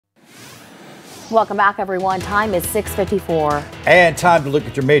Welcome back, everyone. Time is 6:54. And time to look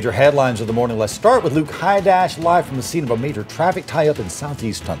at your major headlines of the morning. Let's start with Luke Hydash live from the scene of a major traffic tie-up in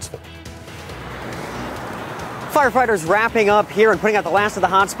southeast Huntsville. Firefighters wrapping up here and putting out the last of the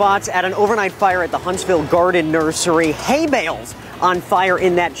hot spots at an overnight fire at the Huntsville Garden Nursery. Hay bales on fire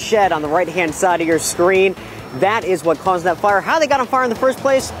in that shed on the right-hand side of your screen. That is what caused that fire. How they got on fire in the first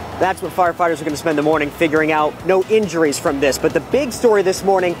place, that's what firefighters are going to spend the morning figuring out. No injuries from this. But the big story this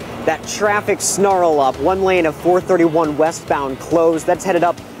morning, that traffic snarl up. One lane of 431 westbound closed. That's headed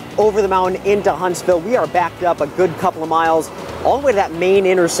up over the mountain into Huntsville. We are backed up a good couple of miles all the way to that main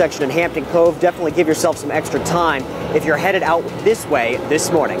intersection in Hampton Cove. Definitely give yourself some extra time if you're headed out this way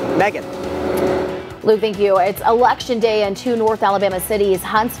this morning. Megan. Luke, thank you. It's election day in two North Alabama cities,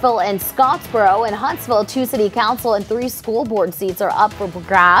 Huntsville and Scottsboro. In Huntsville, 2 city council and 3 school board seats are up for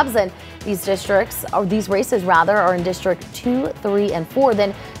grabs, and these races are in District 2, 3, and 4.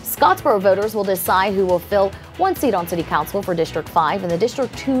 Then Scottsboro voters will decide who will fill 1 seat on city council for District 5 and the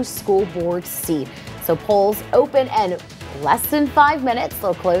District 2 school board seat. So polls open in less than 5 minutes.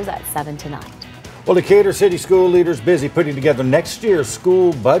 They'll close at 7 tonight. Well, Decatur City school leaders busy putting together next year's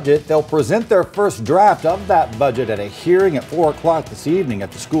school budget. They'll present their first draft of that budget at a hearing at 4 o'clock this evening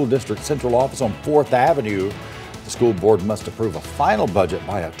at the school district central office on 4th Avenue. The school board must approve a final budget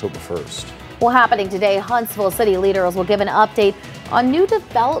by October 1st. Well, happening today, Huntsville city leaders will give an update on new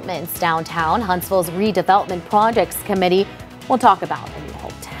developments downtown. Huntsville's redevelopment projects committee will talk about a new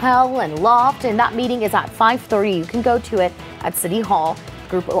hotel and loft, and that meeting is at 5:30. You can go to it at City Hall.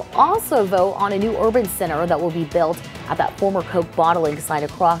 Group will also vote on a new urban center that will be built at that former Coke bottling site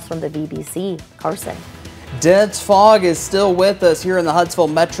across from the VBC. Carson. Dense fog is still with us here in the Huntsville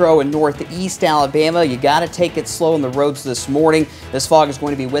Metro in northeast Alabama. You got to take it slow on the roads this morning. This fog is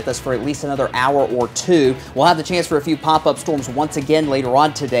going to be with us for at least another hour or two. We'll have the chance for a few pop-up storms once again later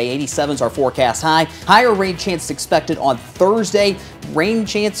on today. 87 is our forecast high. Higher rain chances expected on Thursday. Rain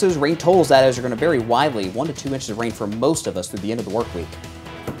totals that is, are going to vary widely. 1 to 2 inches of rain for most of us through the end of the work week.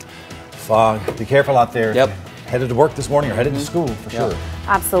 Fog. Be careful out there. Yep. Headed to work this morning or headed to school for sure.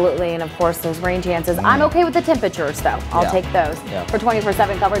 Absolutely. And of course, those rain chances. I'm okay with the temperatures, though. I'll take those. For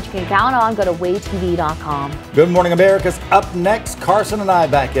 24/7 coverage you can count on, go to wavetv.com. Good Morning America's up next. Carson and I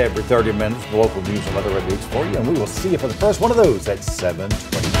back every 30 minutes with local news and weather updates for you. And we will see you for the first one of those at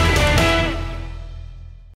 7:20.